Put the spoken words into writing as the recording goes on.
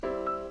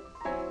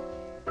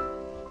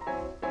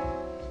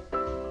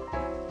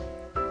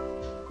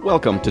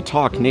Welcome to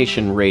Talk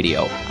Nation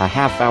Radio, a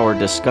half-hour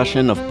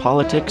discussion of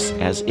politics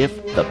as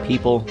if the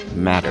people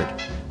mattered.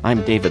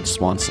 I'm David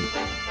Swanson.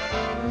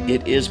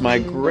 It is my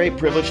great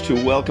privilege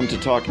to welcome to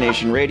Talk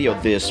Nation Radio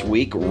this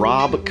week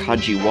Rob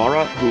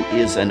Kajiwara, who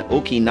is an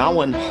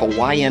Okinawan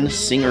Hawaiian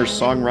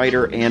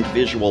singer-songwriter and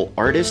visual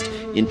artist.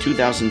 In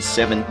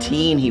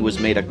 2017, he was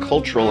made a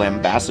cultural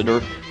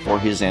ambassador for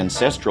his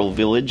ancestral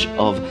village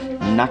of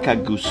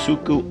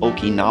Nakagusuku,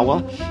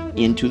 Okinawa.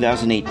 In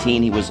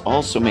 2018, he was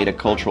also made a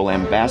cultural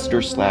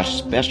ambassador /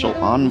 special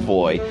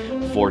envoy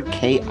for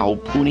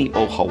Ke'aupuni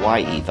o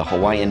Hawaii, the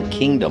Hawaiian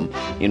Kingdom,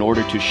 in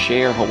order to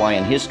share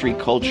Hawaiian history,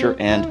 culture,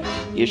 and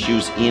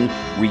issues in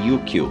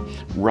Ryukyu.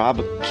 Rob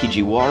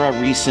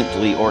Kajiwara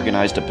recently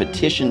organized a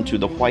petition to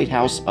the White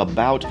House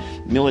about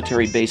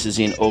military bases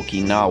in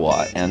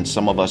Okinawa, and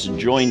some of us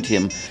joined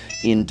him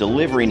in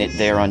delivering it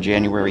there on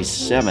January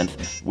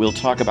 7th. We'll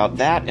talk about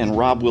that, and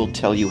Rob will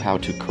tell you how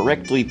to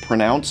correctly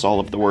pronounce all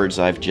of the words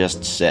I've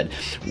just said.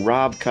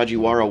 Rob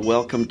Kajiwara,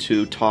 welcome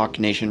to Talk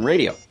Nation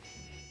Radio.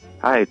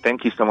 Hi,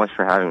 thank you so much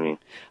for having me.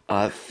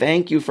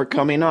 Thank you for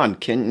coming on.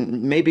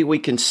 Maybe we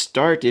can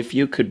start if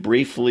you could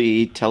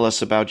briefly tell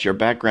us about your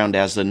background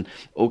as an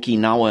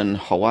Okinawan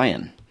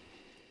Hawaiian.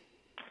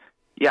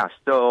 Yeah,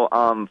 so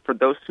for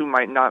those who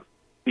might not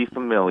be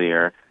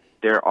familiar,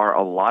 there are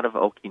a lot of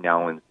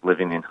Okinawans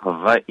living in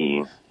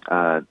Hawaii,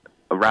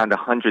 around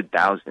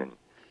 100,000.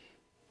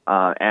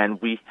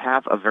 And we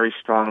have a very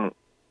strong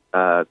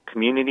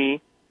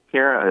community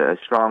here, a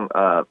strong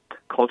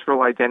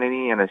cultural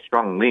identity, and a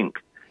strong link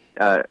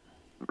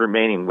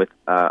remaining with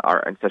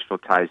our ancestral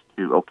ties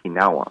to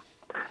Okinawa.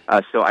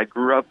 So I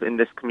grew up in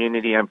this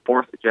community. I'm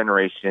fourth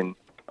generation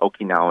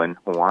Okinawan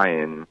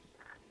Hawaiian,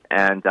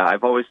 and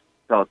I've always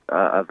felt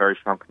a very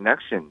strong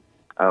connection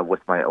with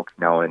my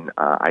Okinawan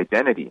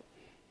identity.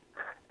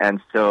 And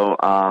so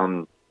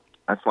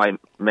that's why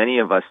many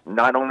of us,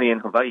 not only in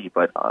Hawaii,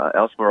 but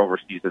elsewhere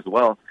overseas as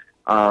well,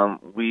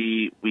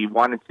 we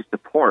wanted to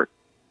support.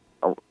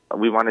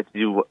 We wanted to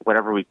do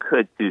whatever we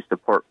could to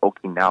support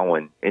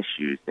Okinawan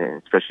issues,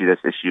 and especially this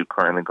issue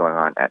currently going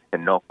on at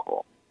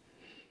Hinoko.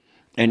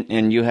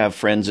 And you have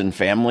friends and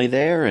family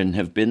there and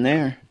have been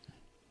there?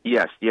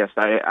 Yes.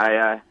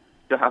 I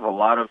still have a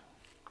lot of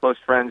close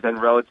friends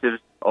and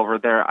relatives over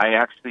there. I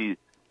actually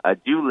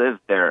do live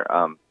there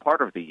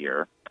part of the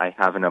year. I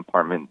have an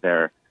apartment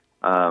there.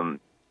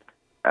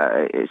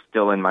 It's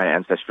still in my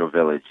ancestral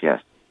village,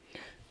 yes.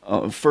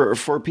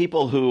 For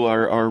people who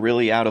are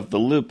really out of the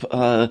loop,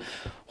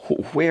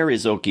 where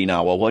is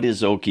Okinawa? What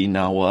is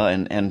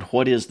Okinawa, and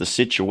what is the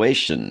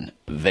situation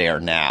there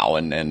now,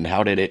 and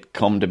how did it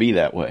come to be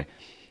that way?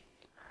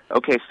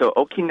 Okay, so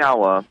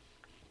Okinawa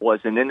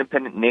was an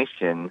independent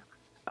nation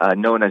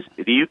known as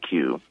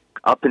Ryukyu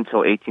up until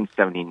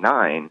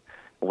 1879,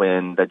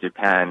 when the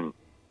Japan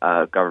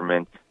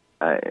government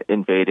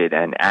invaded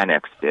and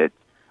annexed it.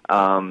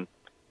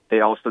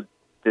 They also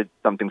did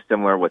something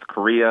similar with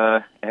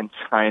Korea and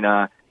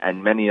China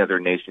and many other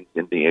nations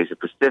in the Asia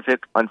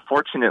Pacific.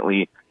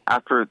 Unfortunately,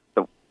 after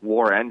the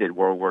war ended,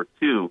 World War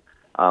II,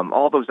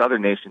 all those other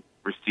nations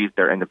received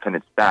their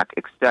independence back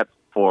except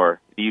for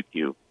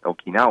Ryukyu,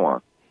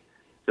 Okinawa.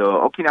 So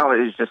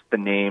Okinawa is just the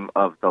name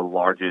of the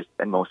largest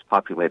and most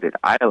populated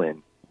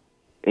island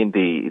in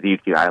the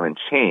Ryukyu island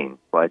chain,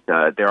 but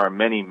there are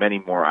many, many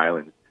more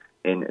islands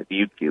in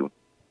Ryukyu.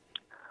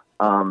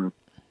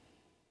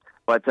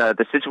 But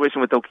the situation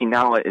with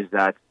Okinawa is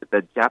that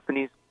the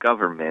Japanese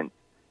government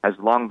has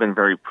long been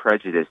very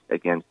prejudiced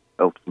against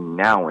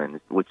Okinawans,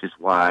 which is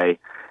why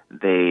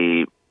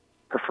they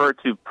prefer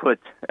to put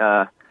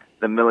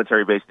the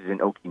military bases in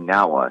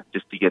Okinawa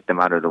just to get them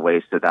out of the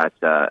way so that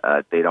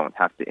they don't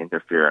have to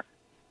interfere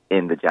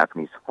in the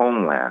Japanese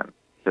homeland.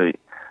 So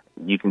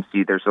you can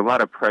see there's a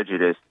lot of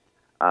prejudice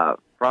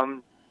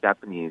from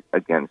Japanese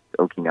against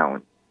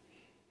Okinawans.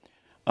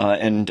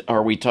 And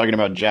are we talking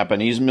about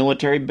Japanese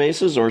military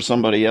bases or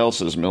somebody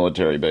else's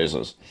military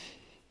bases?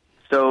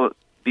 So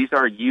these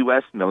are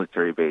U.S.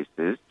 military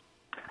bases.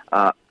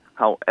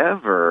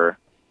 However,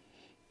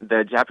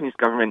 the Japanese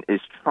government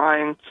is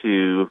trying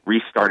to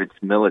restart its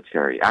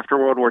military. After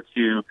World War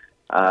II,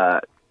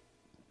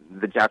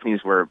 the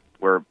Japanese were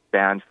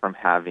banned from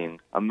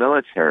having a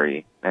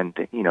military, and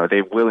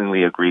they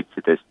willingly agreed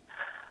to this.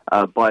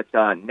 But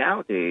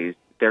nowadays,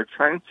 they're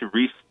trying to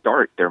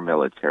restart their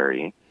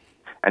military.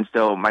 And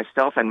so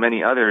myself and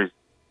many others,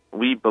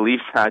 we believe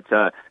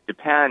that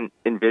Japan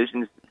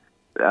envisions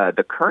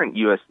the current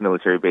U.S.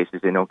 military bases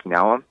in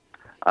Okinawa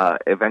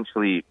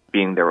eventually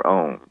being their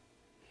own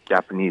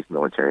Japanese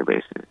military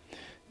bases.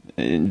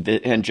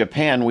 And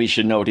Japan, we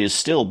should note, is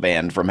still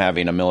banned from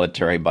having a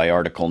military by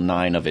Article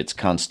 9 of its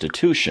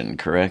constitution,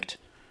 correct?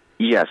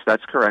 Yes,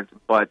 that's correct.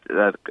 But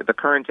the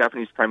current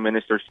Japanese Prime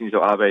Minister,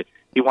 Shinzo Abe,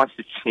 he wants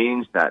to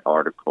change that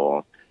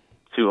article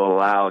to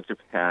allow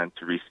Japan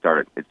to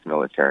restart its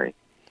military.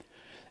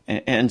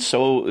 And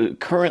so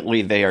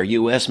currently they are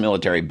U.S.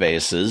 military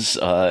bases,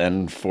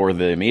 and for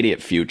the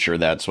immediate future,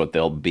 that's what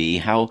they'll be.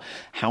 How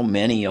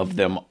many of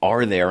them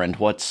are there, and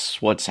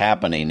what's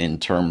happening in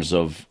terms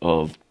of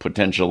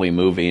potentially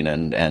moving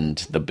and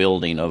the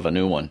building of a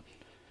new one?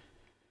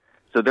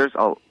 So there's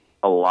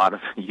a lot of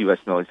U.S.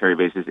 military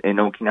bases in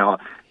Okinawa.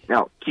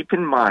 Now, keep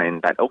in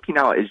mind that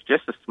Okinawa is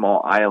just a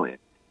small island,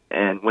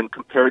 and when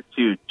compared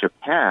to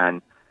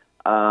Japan,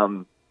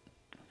 so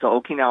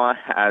Okinawa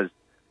has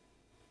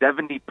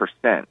 70%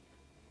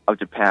 of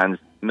Japan's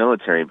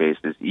military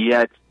bases,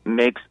 yet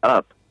makes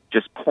up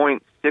just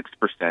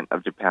 0.6%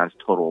 of Japan's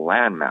total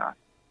landmass.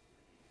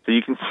 So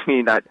you can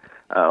see that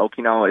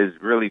Okinawa is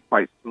really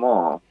quite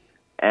small,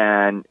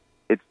 and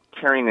it's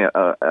carrying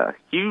a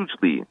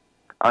hugely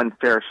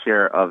unfair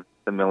share of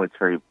the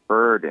military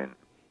burden.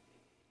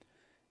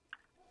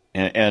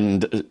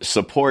 And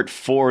support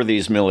for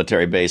these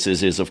military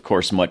bases is, of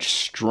course, much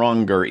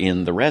stronger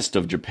in the rest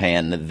of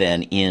Japan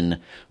than in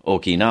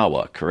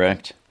Okinawa,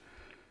 correct?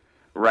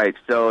 Right.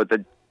 So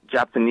the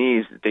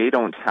Japanese, they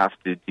don't have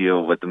to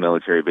deal with the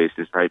military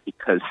bases, right?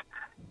 Because,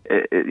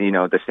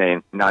 the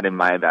saying, not in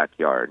my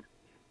backyard.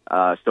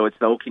 So it's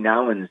the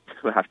Okinawans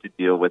who have to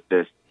deal with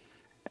this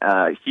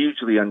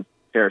hugely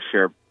unfair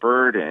share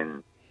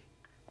burden.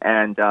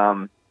 And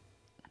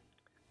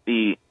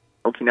the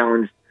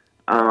Okinawans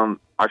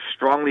are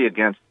strongly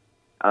against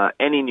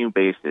any new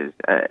bases.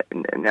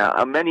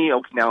 Now, many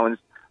Okinawans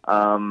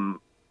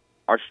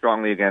are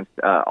strongly against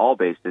all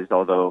bases,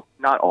 although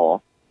not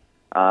all.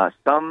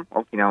 Some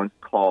Okinawans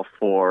call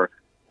for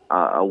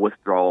a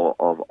withdrawal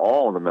of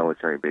all the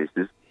military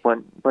bases,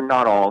 but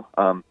not all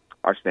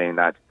are saying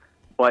that.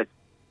 But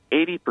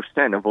 80%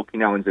 of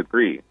Okinawans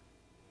agree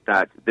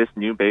that this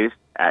new base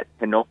at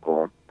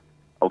Henoko,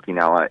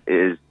 Okinawa,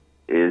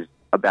 is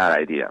a bad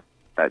idea.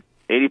 That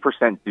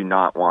 80% do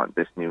not want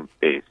this new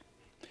base.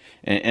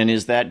 And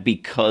is that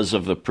because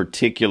of the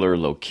particular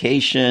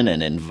location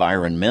and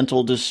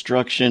environmental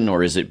destruction,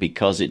 or is it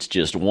because it's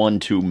just one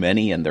too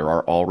many and there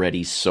are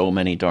already so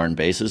many darn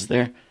bases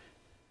there?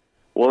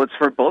 Well, it's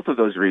for both of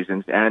those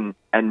reasons and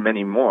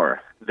many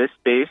more. This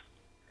base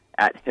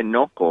at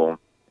Henoko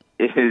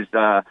is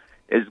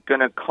going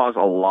to cause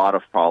a lot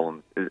of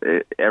problems.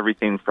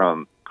 Everything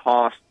from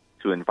cost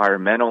to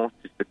environmental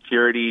to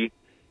security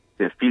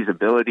to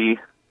feasibility.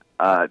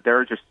 There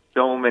are just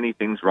so many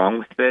things wrong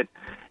with it.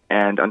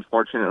 And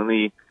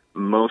unfortunately,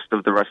 most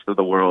of the rest of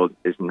the world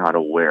is not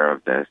aware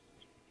of this.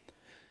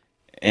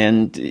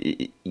 And,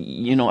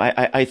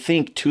 I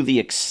think to the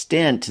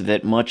extent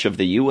that much of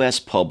the U.S.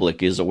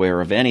 public is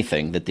aware of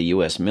anything that the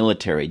U.S.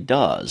 military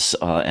does,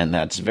 and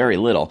that's very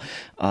little,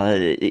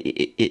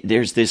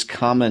 there's this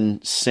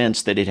common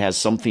sense that it has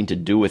something to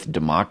do with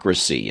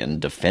democracy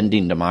and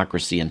defending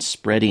democracy and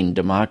spreading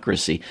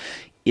democracy.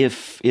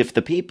 If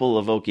the people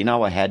of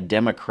Okinawa had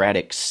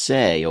democratic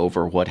say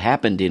over what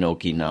happened in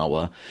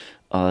Okinawa,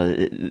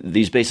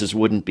 these bases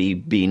wouldn't be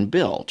being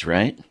built,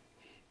 right?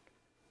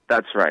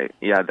 That's right.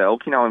 Yeah, the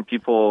Okinawan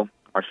people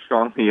are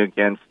strongly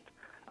against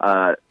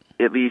at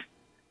least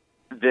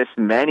this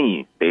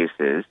many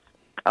bases.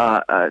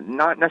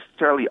 Not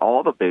necessarily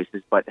all the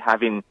bases, but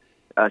having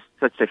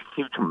such a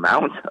huge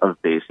amount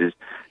of bases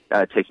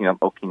taking up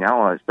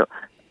Okinawa. So,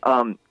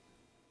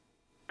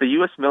 the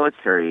U.S.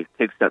 military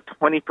takes up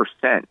 20%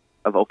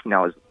 of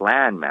Okinawa's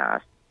land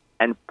mass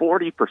and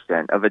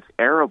 40% of its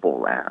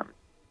arable land.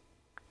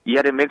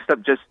 Yet it makes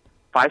up just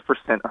 5%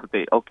 of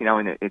the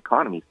Okinawan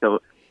economy. So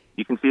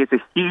you can see it's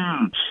a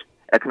huge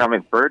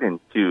economic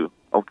burden to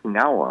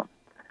Okinawa.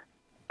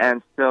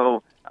 And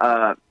so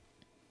the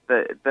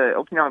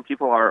Okinawan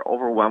people are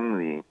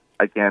overwhelmingly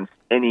against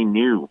any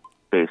new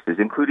bases,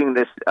 including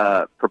this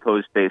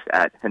proposed base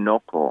at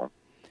Henoko.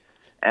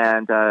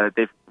 And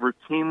they've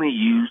routinely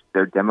used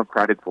their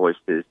democratic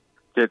voices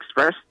to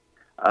express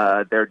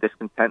their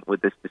discontent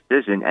with this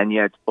decision, and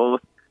yet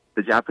both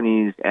the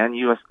Japanese and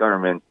U.S.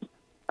 governments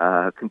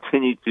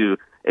continue to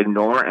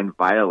ignore and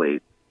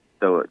violate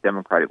the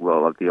democratic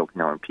will of the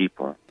Okinawan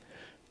people.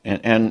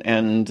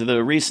 And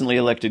the recently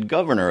elected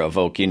governor of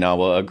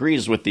Okinawa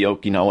agrees with the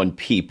Okinawan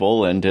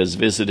people and has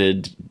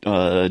visited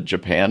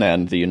Japan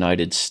and the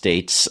United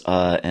States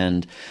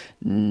and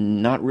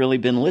not really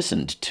been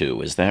listened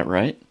to. Is that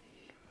right?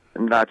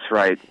 That's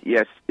right.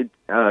 Yes,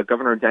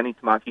 Governor Denny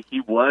Tamaki,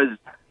 he was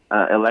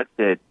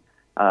elected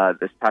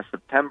this past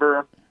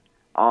September,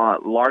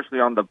 largely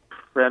on the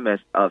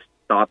premise of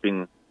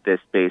stopping this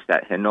base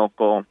at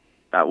Henoko.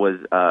 That was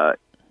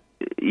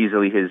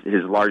easily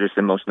his largest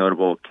and most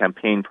notable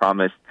campaign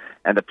promise,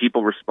 and the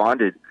people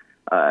responded.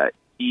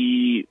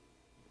 He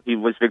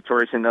was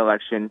victorious in the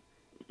election.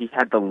 He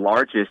had the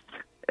largest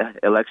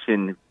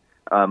election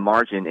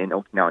margin in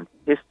Okinawan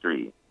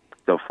history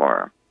so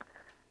far.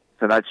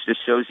 So that just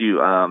shows you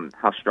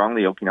how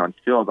strongly Okinawans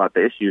feel about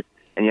the issue.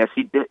 And yes,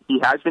 he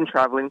has been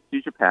traveling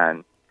to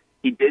Japan.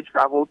 He did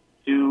travel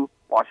to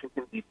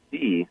Washington,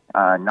 D.C.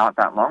 Not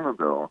that long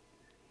ago.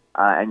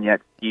 And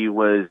yet he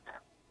was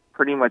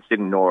pretty much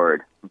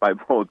ignored by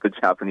both the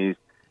Japanese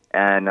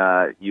and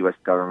U.S.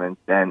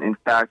 governments. And in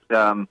fact,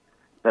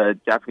 the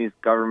Japanese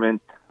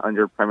government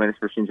under Prime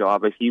Minister Shinzo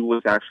Abe, he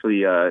was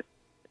actually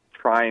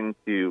trying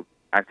to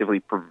actively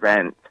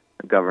prevent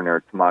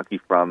Governor Tamaki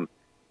from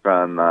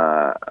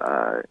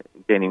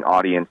gaining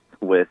audience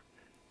with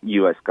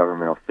U.S.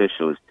 government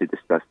officials to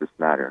discuss this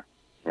matter.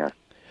 Yes.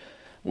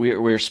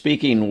 We're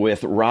speaking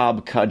with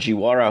Rob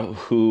Kajiwara,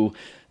 who,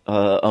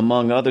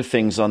 among other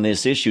things on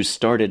this issue,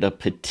 started a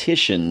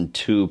petition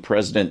to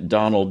President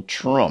Donald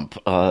Trump.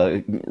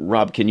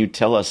 Rob, can you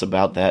tell us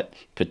about that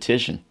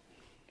petition?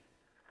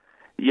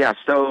 Yeah,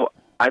 so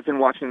I've been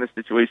watching this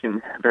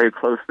situation very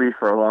closely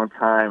for a long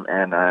time,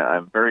 and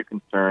I'm very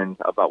concerned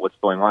about what's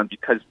going on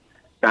because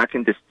back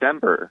in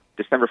December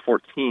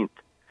 14th,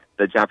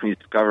 the Japanese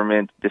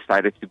government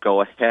decided to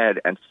go ahead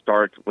and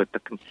start with the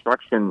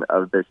construction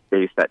of this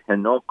base at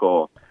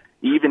Henoko,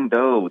 even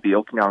though the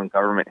Okinawan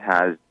government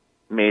has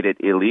made it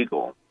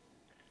illegal.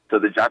 So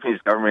the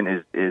Japanese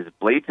government is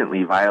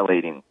blatantly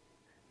violating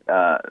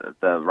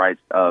the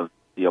rights of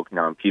the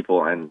Okinawan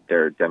people and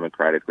their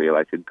democratically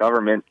elected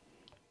government.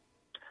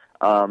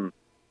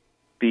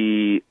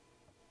 The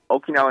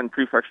Okinawan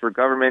prefecture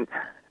government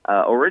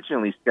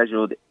originally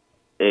scheduled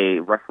a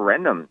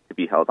referendum to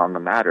be held on the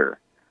matter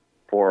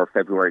for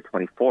February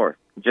 24th,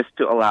 just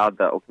to allow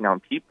the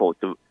Okinawan people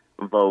to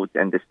vote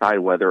and decide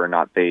whether or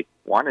not they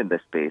wanted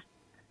this base.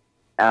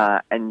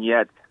 And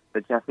yet, the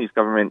Japanese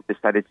government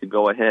decided to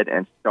go ahead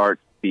and start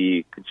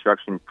the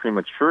construction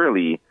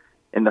prematurely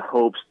in the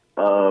hopes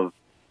of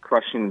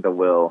crushing the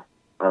will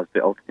of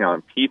the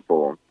Okinawan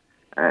people,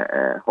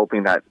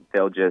 hoping that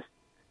they'll just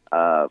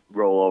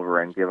roll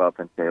over and give up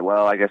and say,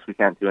 well, I guess we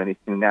can't do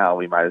anything now.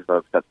 We might as well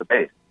accept the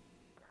base.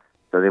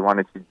 So they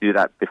wanted to do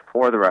that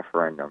before the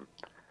referendum.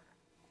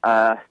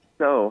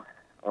 So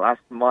last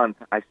month,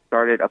 I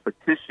started a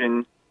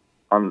petition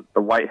on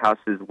the White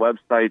House's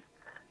website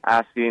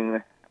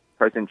asking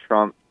President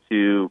Trump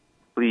to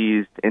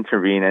please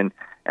intervene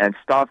and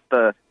stop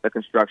the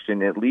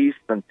construction at least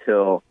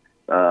until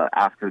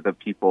after the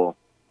people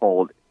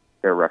hold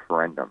their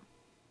referendum.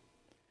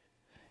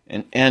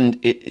 And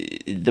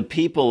the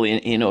people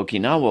in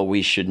Okinawa,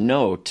 we should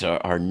note,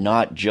 are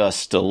not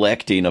just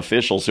electing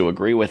officials who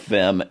agree with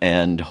them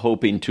and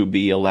hoping to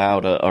be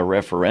allowed a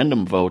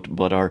referendum vote,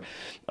 but are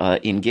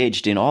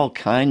engaged in all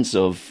kinds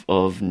of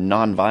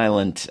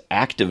nonviolent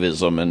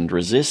activism and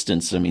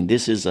resistance. I mean,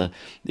 this is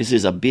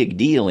a big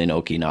deal in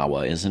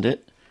Okinawa, isn't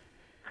it?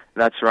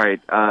 That's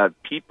right.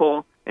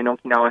 People in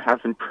Okinawa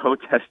have been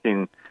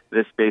protesting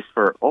this base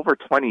for over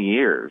 20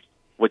 years,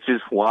 which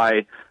is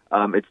why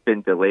it's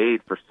been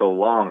delayed for so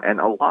long. And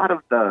a lot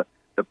of the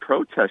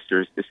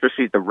protesters,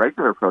 especially the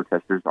regular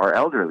protesters, are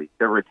elderly.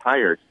 They're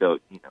retired, so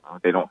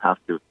they don't have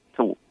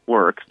to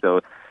work. So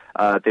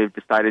they've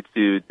decided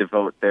to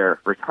devote their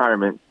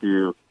retirement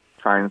to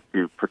trying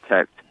to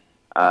protect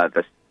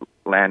the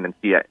land and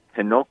sea at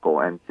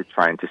Henoko and to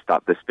trying to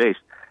stop this base.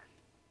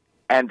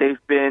 And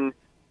they've been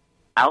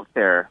out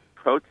there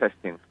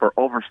protesting for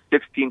over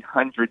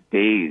 1,600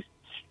 days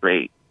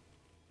straight.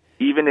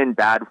 Even in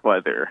bad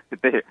weather,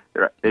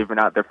 they've been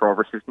out there for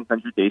over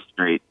 1,600 days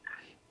straight.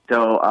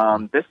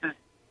 So this is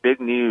big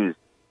news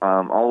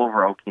all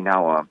over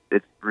Okinawa.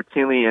 It's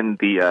routinely in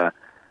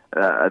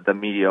the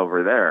media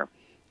over there.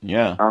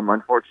 Yeah.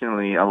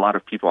 Unfortunately, a lot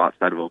of people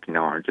outside of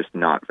Okinawa are just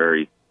not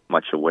very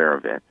much aware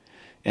of it.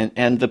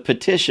 And the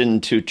petition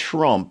to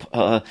Trump,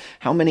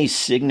 how many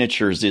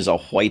signatures is a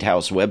White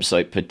House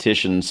website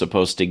petition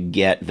supposed to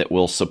get that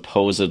will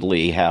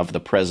supposedly have the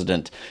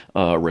president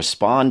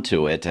respond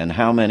to it? And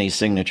how many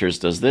signatures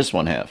does this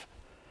one have?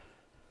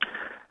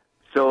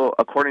 So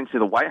according to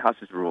the White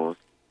House's rules,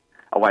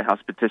 a White House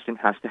petition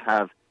has to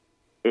have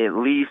at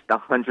least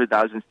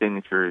 100,000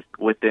 signatures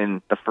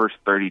within the first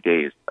 30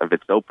 days of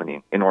its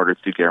opening in order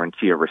to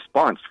guarantee a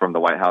response from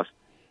the White House.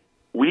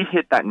 We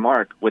hit that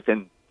mark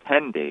within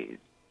 10 days.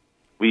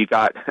 We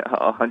got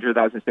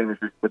 100,000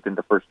 signatures within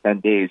the first 10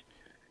 days.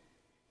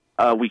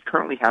 We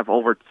currently have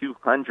over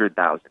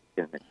 200,000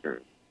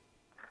 signatures.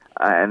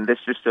 And this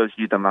just shows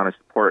you the amount of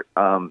support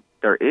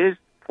there is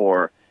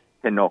for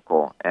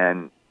Henoko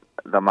and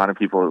the amount of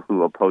people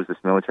who oppose this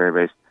military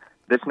base.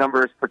 This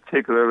number is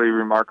particularly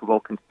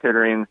remarkable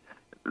considering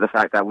the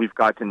fact that we've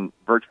gotten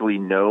virtually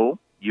no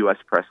U.S.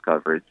 press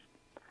coverage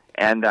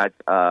and that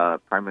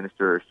Prime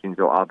Minister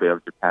Shinzo Abe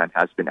of Japan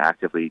has been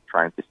actively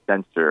trying to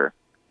censor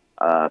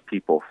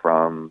people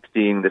from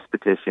seeing this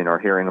petition or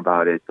hearing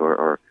about it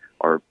or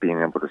being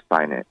able to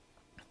sign it.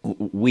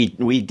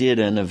 We did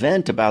an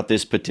event about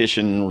this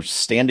petition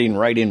standing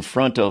right in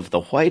front of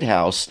the White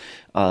House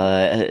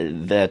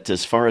that,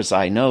 as far as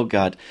I know,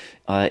 got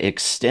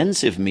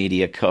extensive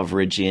media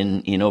coverage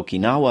in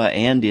Okinawa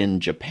and in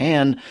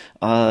Japan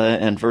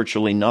and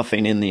virtually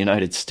nothing in the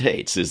United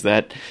States.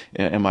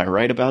 Am I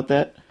right about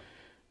that?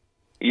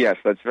 Yes,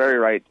 that's very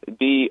right.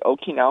 The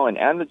Okinawan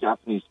and the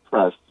Japanese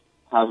press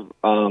have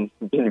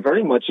been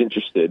very much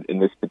interested in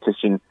this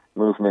petition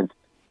movement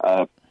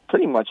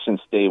pretty much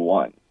since day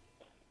one.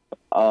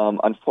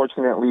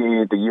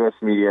 Unfortunately, the U.S.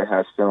 media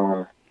has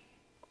shown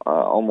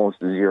almost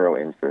zero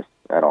interest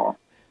at all.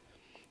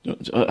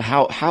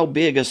 How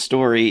big a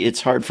story?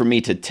 It's hard for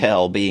me to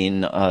tell,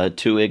 being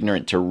too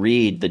ignorant to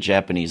read the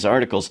Japanese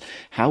articles.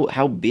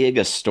 How big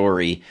a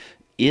story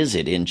is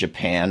it in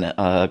Japan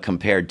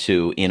compared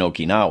to in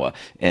Okinawa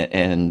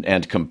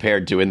and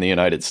compared to in the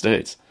United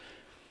States?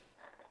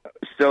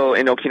 So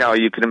in Okinawa,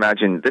 you can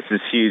imagine this is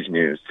huge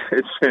news.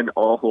 It's been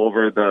all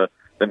over the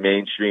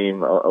mainstream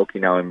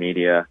Okinawan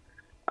media.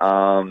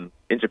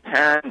 In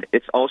Japan,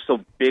 it's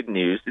also big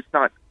news. It's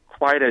not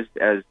quite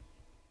as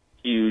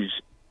huge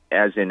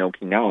as in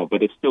Okinawa,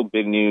 but it's still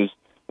big news.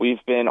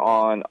 We've been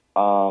on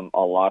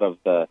a lot of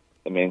the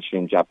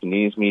mainstream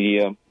Japanese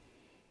media.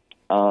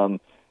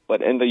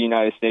 But in the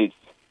United States,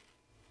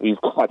 we've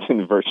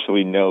gotten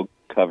virtually no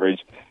coverage.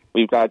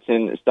 We've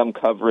gotten some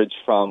coverage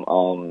from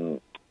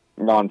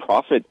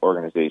nonprofit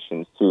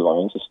organizations who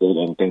are interested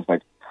in things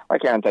like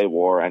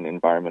anti-war and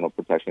environmental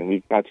protection.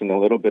 We've gotten a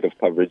little bit of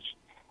coverage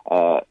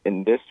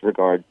in this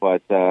regard,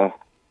 but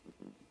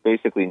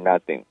basically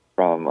nothing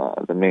from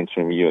the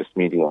mainstream U.S.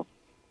 media.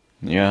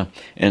 Yeah,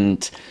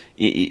 and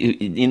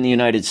in the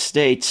United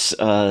States,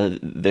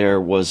 there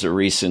was a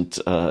recent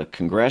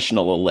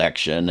congressional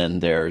election,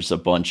 and there's a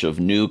bunch of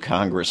new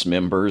Congress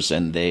members,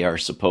 and they are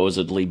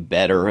supposedly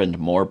better and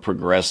more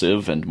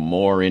progressive and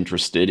more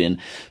interested in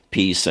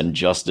peace and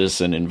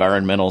justice and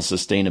environmental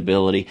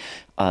sustainability.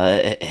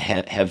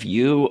 Have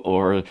you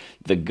or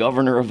the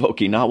governor of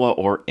Okinawa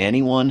or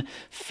anyone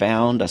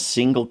found a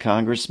single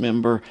Congress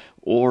member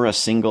or a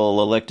single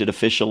elected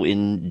official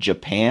in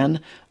Japan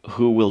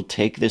who will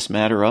take this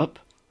matter up?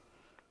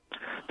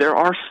 There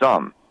are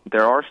some.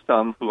 There are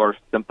some who are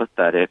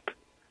sympathetic.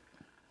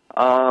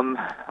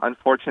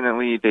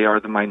 Unfortunately, they are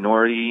the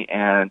minority,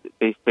 and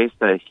they face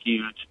a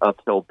huge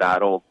uphill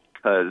battle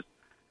because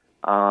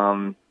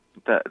the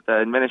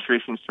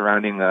administration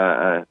surrounding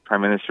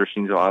Prime Minister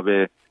Shinzo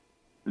Abe,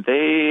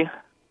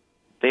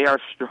 they are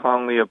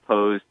strongly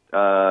opposed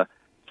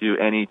to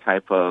any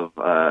type of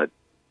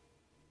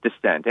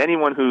dissent.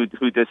 Anyone who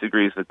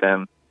disagrees with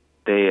them,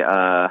 they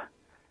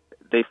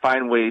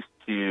find ways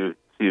to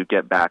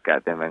get back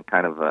at them and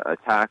kind of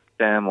attack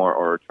them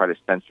or try to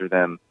censor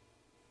them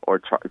or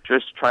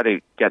try to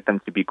get them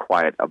to be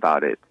quiet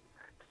about it.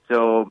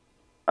 So,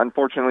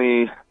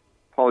 unfortunately,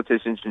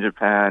 politicians in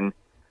Japan,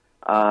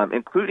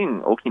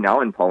 including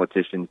Okinawan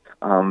politicians,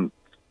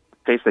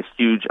 face a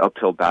huge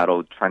uphill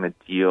battle trying to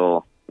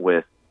deal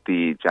with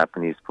the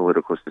Japanese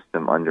political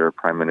system under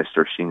Prime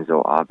Minister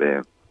Shinzo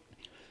Abe.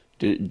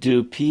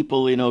 Do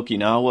people in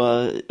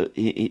Okinawa,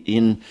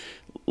 in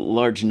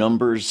large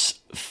numbers,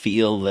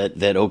 feel that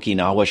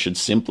Okinawa should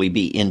simply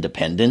be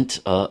independent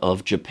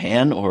of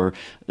Japan, or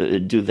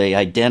do they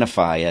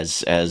identify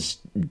as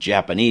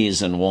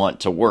Japanese and want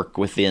to work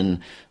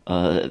within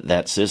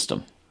that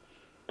system?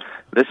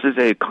 This is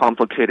a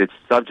complicated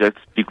subject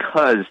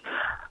because,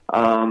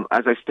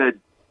 as I said,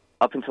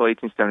 up until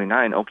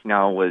 1879,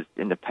 Okinawa was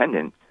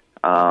independent,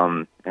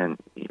 and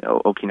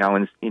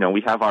Okinawans,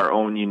 we have our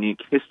own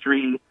unique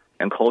history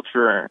and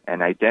culture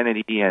and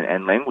identity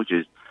and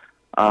languages.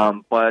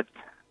 But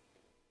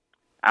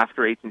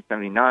after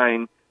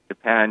 1879,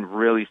 Japan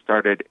really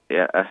started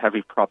a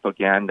heavy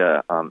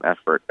propaganda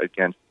effort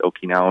against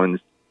Okinawans.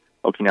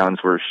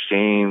 Okinawans were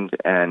shamed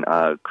and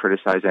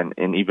criticized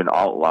and even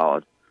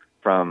outlawed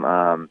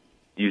from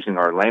using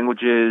our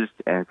languages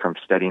and from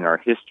studying our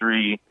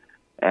history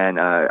and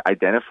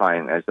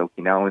identifying as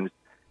Okinawans.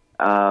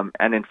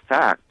 And in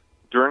fact,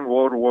 during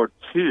World War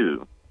II,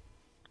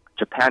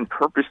 Japan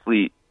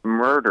purposely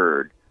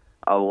murdered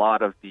a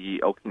lot of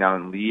the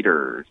Okinawan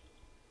leaders,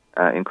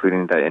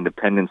 including the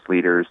independence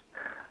leaders.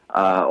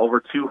 Over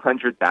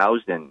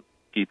 200,000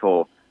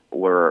 people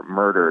were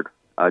murdered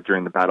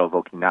during the Battle of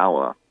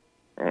Okinawa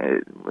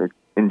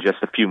in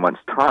just a few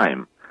months'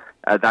 time.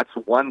 That's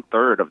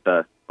 1/3 of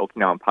the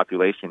Okinawan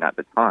population at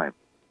the time.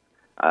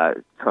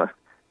 So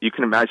you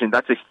can imagine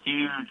that's a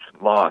huge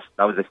loss.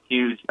 That was a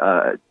huge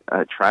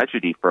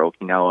tragedy for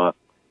Okinawa,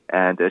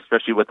 and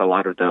especially with a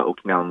lot of the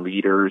Okinawan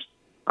leaders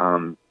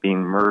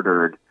being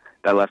murdered,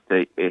 that left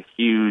a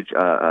huge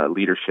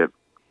leadership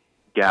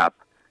gap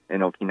in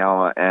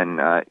Okinawa.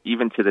 And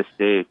even to this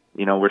day,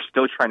 we're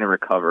still trying to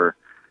recover.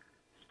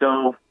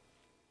 So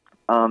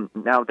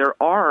now there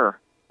are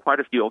quite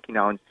a few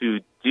Okinawans who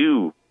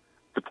do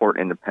support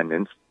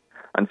independence.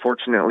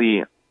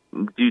 Unfortunately,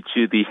 due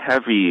to the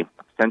heavy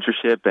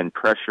censorship and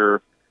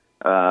pressure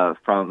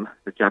from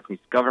the Japanese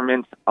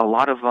government, a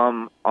lot of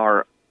them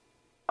are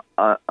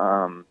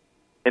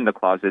in the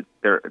closet.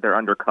 They're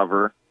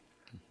undercover.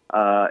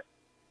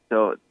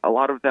 So a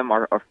lot of them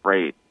are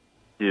afraid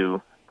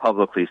to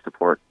publicly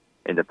support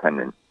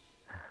independence.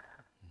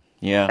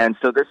 Yeah. And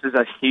so this is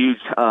a huge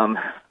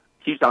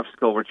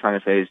obstacle we're trying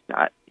to face.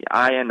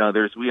 I and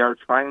others, we are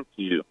trying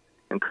to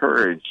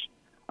encourage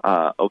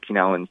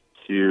Okinawans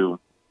to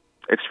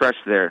express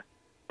their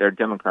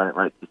democratic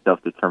right to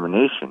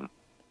self-determination.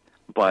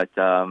 But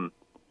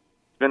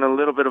it's been a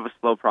little bit of a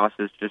slow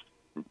process just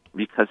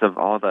because of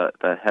all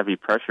the heavy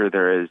pressure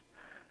there is.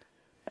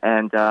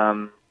 And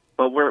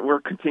but we're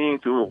continuing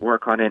to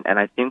work on it, and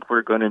I think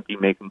we're going to be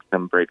making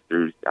some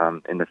breakthroughs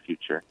in the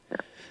future. Yeah.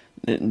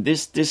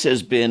 This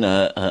has been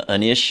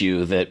an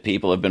issue that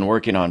people have been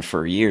working on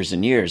for years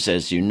and years,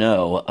 as you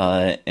know,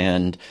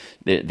 and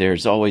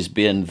there's always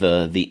been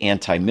the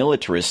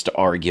anti-militarist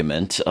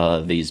argument.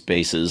 These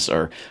bases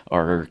are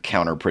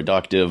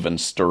counterproductive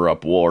and stir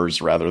up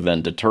wars rather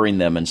than deterring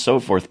them, and so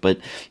forth. But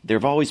there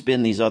have always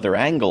been these other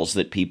angles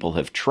that people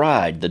have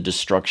tried: the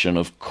destruction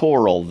of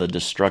coral, the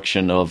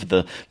destruction of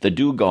the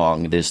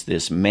dugong,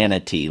 this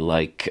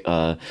manatee-like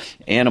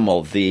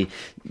animal, the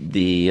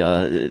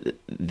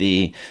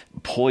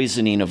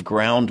poisoning of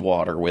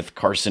groundwater with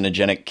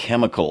carcinogenic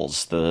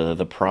chemicals,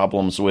 the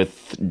problems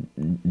with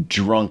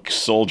drunk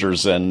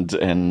soldiers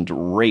and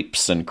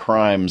rapes and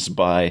crimes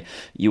by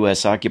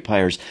U.S.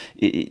 occupiers.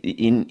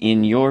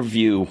 In your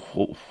view,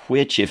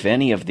 which, if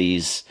any, of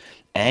these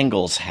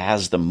angles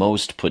has the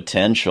most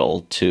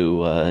potential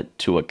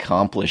to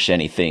accomplish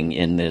anything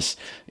in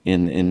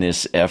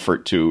this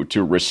effort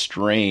to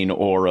restrain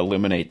or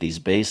eliminate these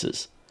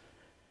bases?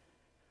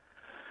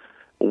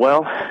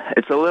 Well,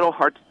 it's a little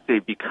hard to say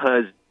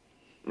because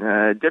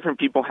different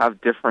people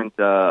have different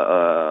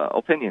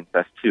opinions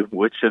as to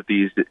which of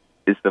these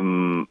is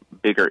the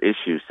bigger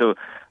issue. So,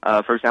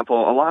 for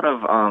example, a lot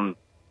of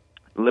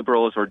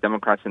liberals or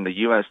Democrats in the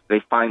U.S.,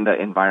 they find the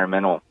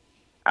environmental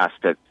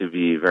aspect to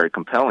be very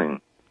compelling.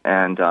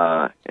 And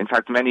in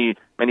fact, many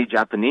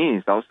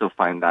Japanese also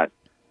find that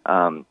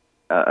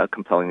a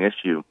compelling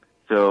issue.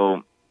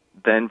 So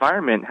the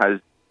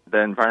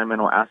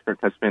environmental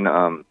aspect has been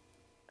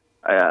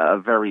a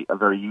very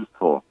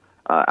useful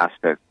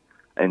aspect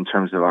in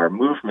terms of our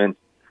movement.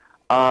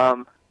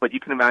 But you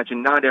can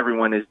imagine not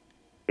everyone is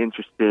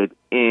interested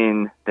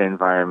in the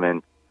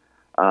environment.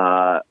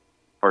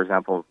 For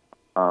example,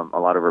 a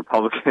lot of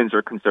Republicans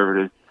or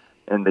conservatives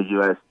in the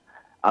U.S.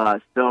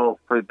 So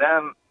for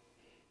them,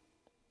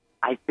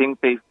 I think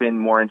they've been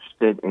more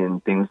interested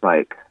in things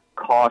like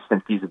cost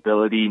and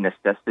feasibility,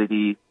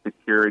 necessity,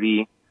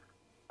 security.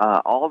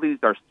 All these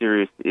are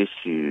serious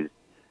issues.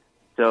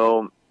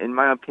 So, in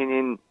my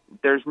opinion,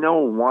 there's no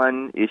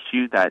one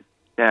issue that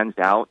stands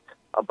out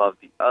above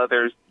the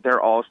others.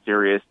 They're all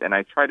serious, and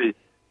I try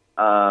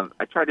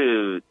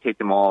to take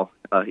them all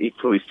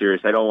equally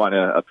serious. I don't want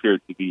to appear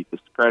to be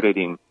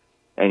discrediting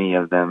any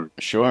of them.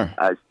 Sure.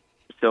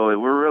 So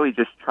we're really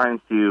just trying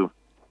to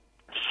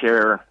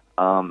share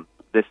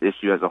this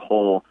issue as a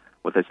whole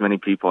with as many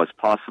people as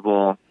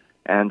possible,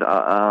 and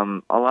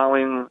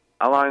allowing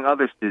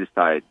others to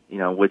decide,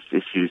 which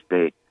issues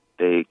they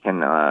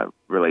can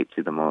relate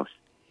to the most.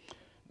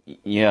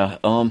 Yeah.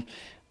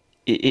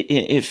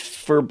 If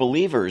for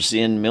believers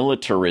in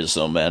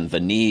militarism and the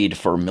need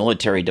for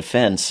military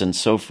defense and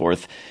so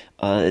forth,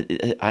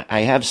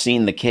 I have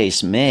seen the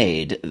case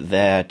made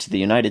that the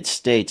United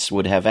States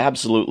would have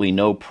absolutely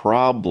no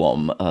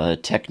problem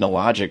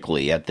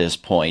technologically at this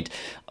point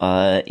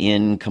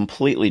in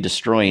completely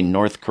destroying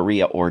North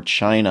Korea or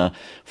China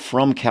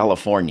from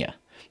California.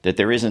 That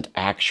there isn't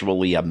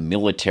actually a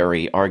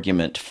military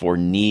argument for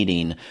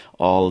needing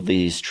all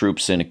these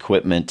troops and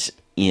equipment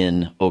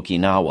in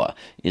Okinawa.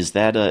 Is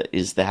that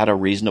a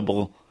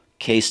reasonable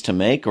case to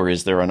make, or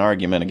is there an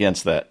argument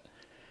against that?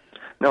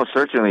 No,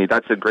 certainly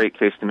that's a great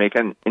case to make.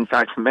 And in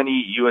fact,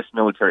 many U.S.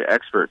 military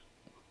experts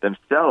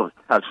themselves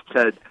have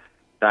said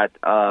that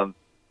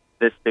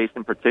this base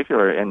in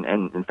particular, and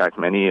in fact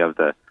many of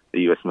the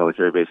U.S.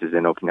 military bases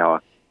in Okinawa,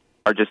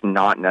 are just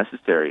not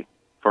necessary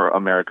for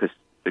America's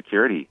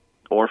security,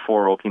 or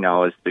for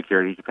Okinawa's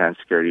security, Japan's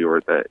security,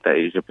 or the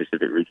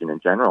Asia-Pacific region in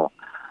general.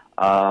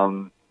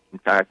 In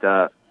fact,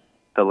 the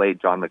late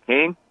John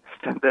McCain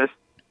said this.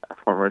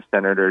 Former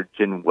Senator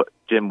Jim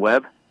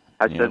Webb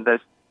has said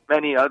this.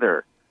 Many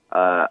other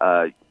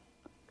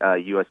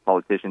U.S.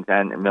 politicians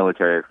and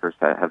military experts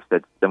have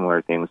said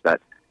similar things, that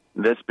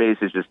this base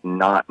is just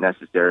not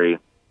necessary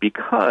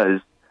because,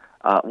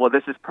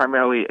 this is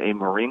primarily a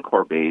Marine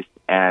Corps base,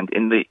 and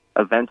in the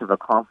event of a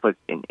conflict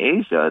in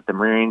Asia, the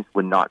Marines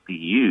would not be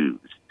used.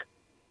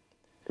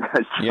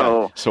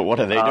 So what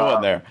are they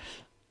doing there?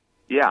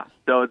 Yeah,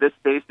 so this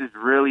base is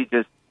really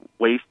just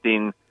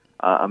wasting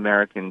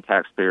American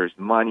taxpayers'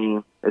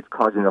 money. It's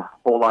causing a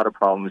whole lot of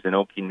problems in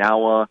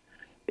Okinawa.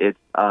 It's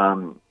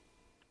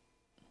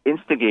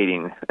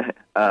instigating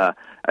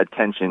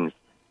tensions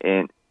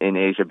in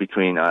Asia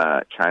between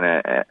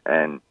China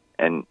and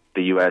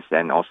the U.S.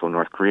 and also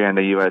North Korea and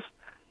the U.S.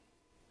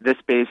 This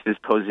base is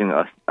posing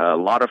a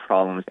lot of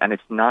problems, and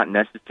it's not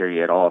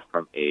necessary at all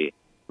from a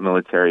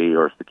military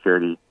or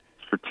security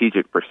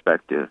strategic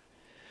perspective.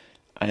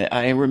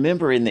 I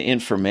remember in the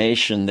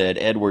information that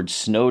Edward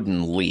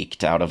Snowden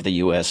leaked out of the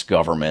U.S.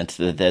 government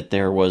that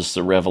there was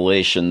the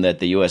revelation that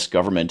the U.S.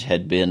 government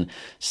had been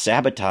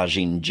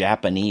sabotaging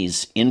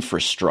Japanese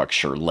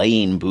infrastructure,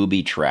 laying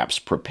booby traps,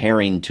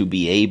 preparing to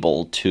be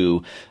able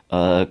to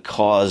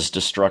cause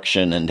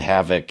destruction and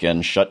havoc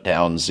and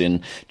shutdowns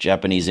in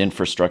Japanese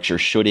infrastructure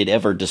should it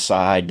ever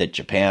decide that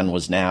Japan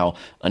was now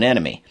an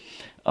enemy.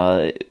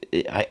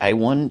 I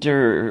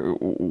wonder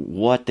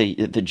what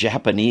the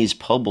Japanese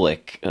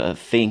public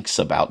thinks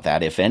about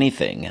that, if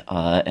anything,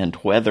 and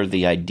whether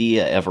the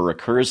idea ever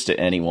occurs to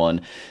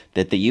anyone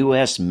that the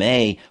U.S.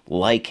 may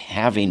like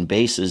having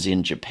bases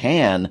in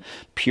Japan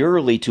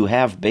purely to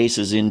have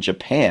bases in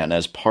Japan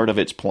as part of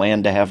its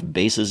plan to have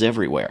bases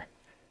everywhere.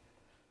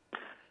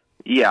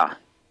 Yeah,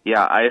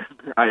 I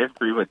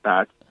agree with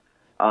that.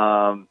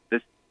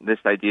 This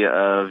idea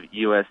of a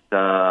U.S.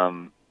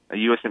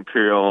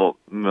 imperial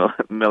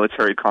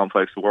military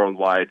complex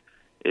worldwide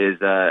is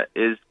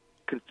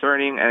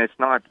concerning, and it's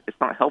not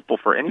helpful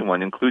for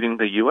anyone, including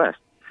the U.S.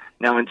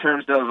 Now, in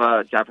terms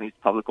of Japanese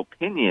public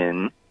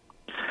opinion,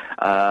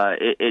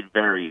 it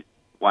varies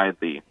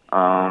widely.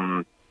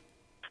 Some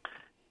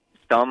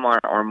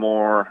are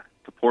more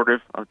supportive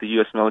of the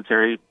U.S.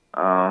 military,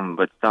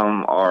 but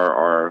some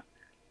are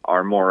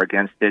more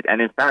against it.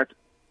 And in fact,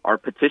 our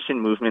petition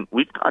movement,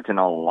 we've gotten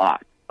a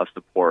lot of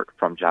support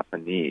from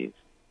Japanese.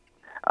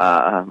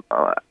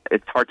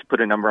 It's hard to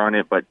put a number on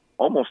it, but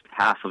almost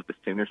half of the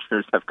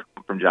signatures have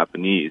come from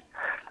Japanese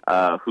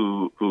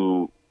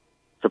who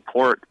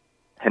support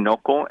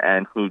Henoko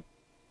and who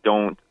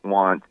don't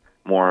want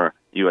more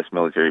U.S.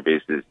 military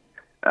bases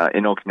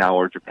in Okinawa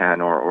or Japan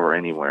or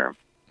anywhere.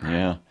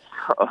 Yeah.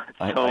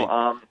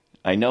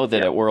 I know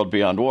that at World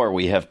Beyond War,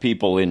 we have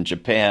people in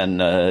Japan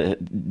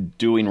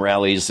doing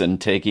rallies and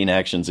taking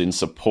actions in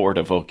support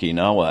of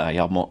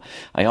Okinawa.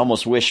 I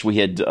almost wish we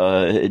had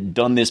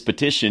done this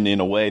petition in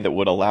a way that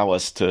would allow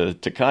us to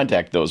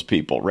contact those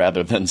people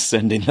rather than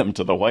sending them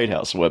to the White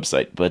House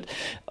website. But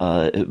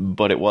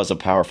it was a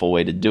powerful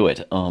way to do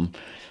it.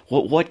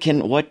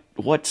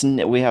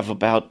 We have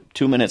about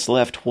 2 minutes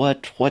left.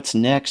 What's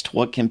next?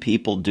 What can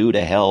people do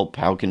to help?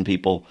 How can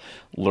people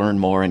learn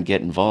more and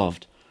get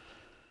involved?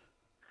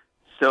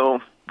 So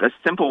a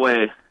simple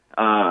way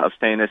of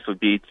saying this would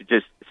be to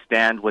just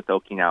stand with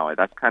Okinawa.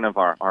 That's kind of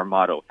our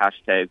motto,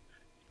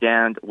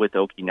 #Stand with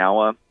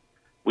Okinawa.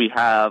 We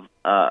have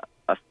a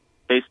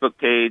Facebook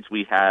page.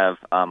 We have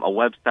a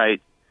website.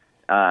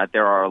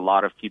 There are a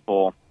lot of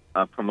people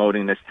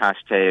promoting this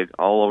hashtag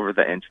all over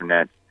the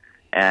internet.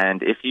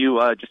 And if you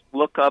just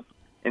look up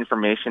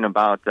information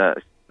about the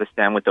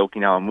Stand with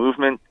Okinawa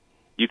movement,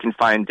 you can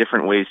find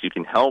different ways you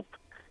can help.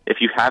 If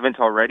you haven't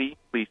already,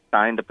 please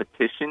sign the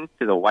petition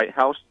to the White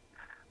House.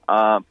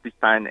 Please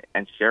sign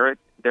and share it.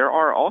 There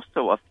are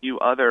also a few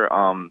other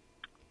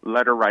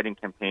letter writing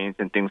campaigns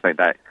and things like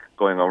that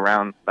going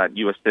around that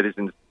U.S.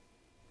 citizens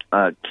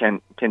can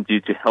do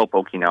to help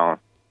Okinawa.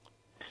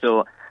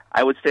 So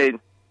I would say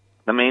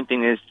the main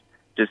thing is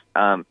just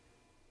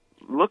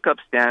look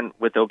up Stand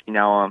with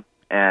Okinawa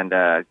and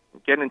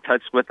get in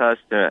touch with us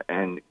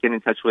and get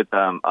in touch with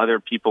other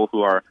people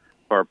who are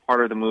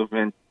part of the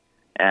movement.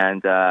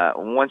 And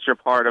once you're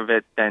part of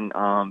it, then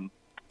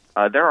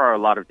there are a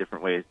lot of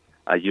different ways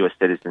U.S.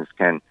 citizens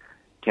can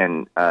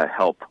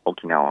help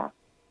Okinawa.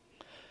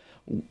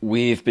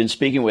 We've been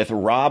speaking with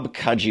Rob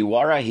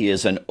Kajiwara. He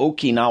is an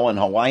Okinawan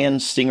Hawaiian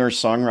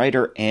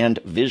singer-songwriter and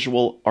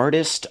visual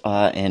artist,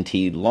 and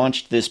he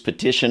launched this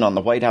petition on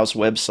the White House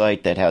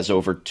website that has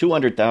over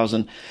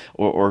 200,000,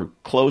 or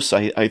close,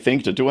 I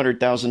think, to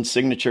 200,000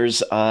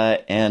 signatures,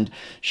 and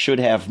should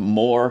have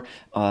more,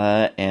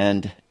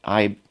 and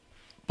I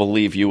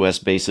believe U.S.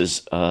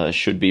 bases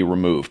should be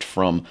removed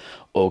from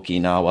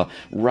Okinawa.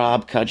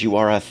 Rob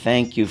Kajiwara,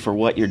 thank you for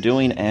what you're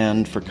doing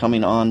and for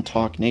coming on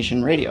Talk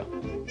Nation Radio.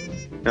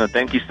 No,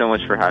 thank you so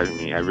much for having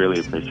me. I really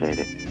appreciate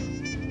it.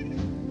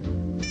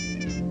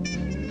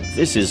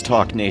 This is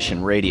Talk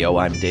Nation Radio.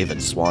 I'm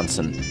David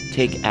Swanson.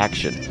 Take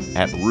action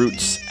at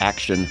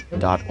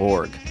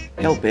rootsaction.org.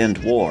 Help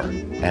end war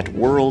at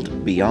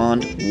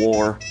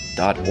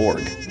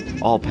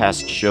worldbeyondwar.org. All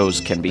past shows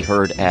can be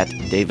heard at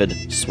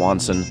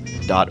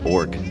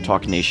davidswanson.org.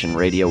 Talk Nation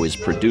Radio is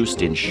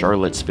produced in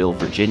Charlottesville,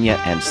 Virginia,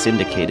 and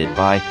syndicated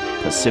by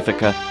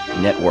Pacifica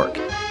Network.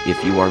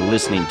 If you are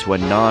listening to a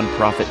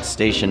non-profit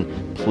station,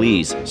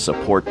 please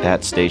support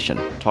that station.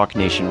 Talk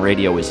Nation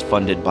Radio is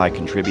funded by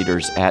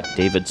contributors at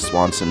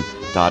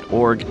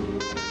davidswanson.org.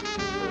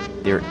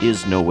 There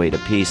is no way to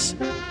peace.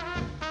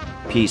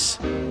 Peace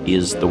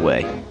is the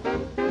way.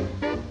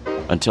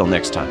 Until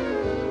next time.